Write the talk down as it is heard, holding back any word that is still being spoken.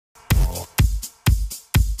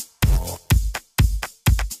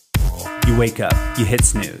You wake up, you hit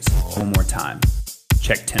snooze. One more time.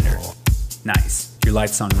 Check Tinder. Nice. Your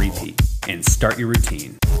life's on repeat. And start your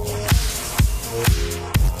routine.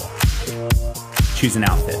 Choose an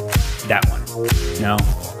outfit. That one. No,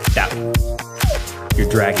 that one. You're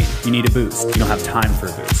dragging. You need a boost. You don't have time for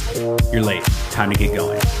a boost. You're late. Time to get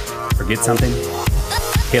going. Forget something?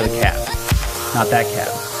 Hail a cab. Not that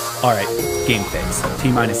cab. Alright, game fix.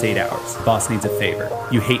 T-minus 8 hours. Boss needs a favor.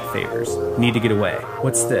 You hate favors. Need to get away.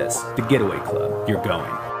 What's this? The Getaway Club. You're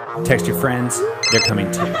going. Text your friends. They're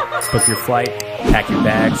coming too. Book your flight. Pack your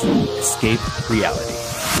bags. Escape reality.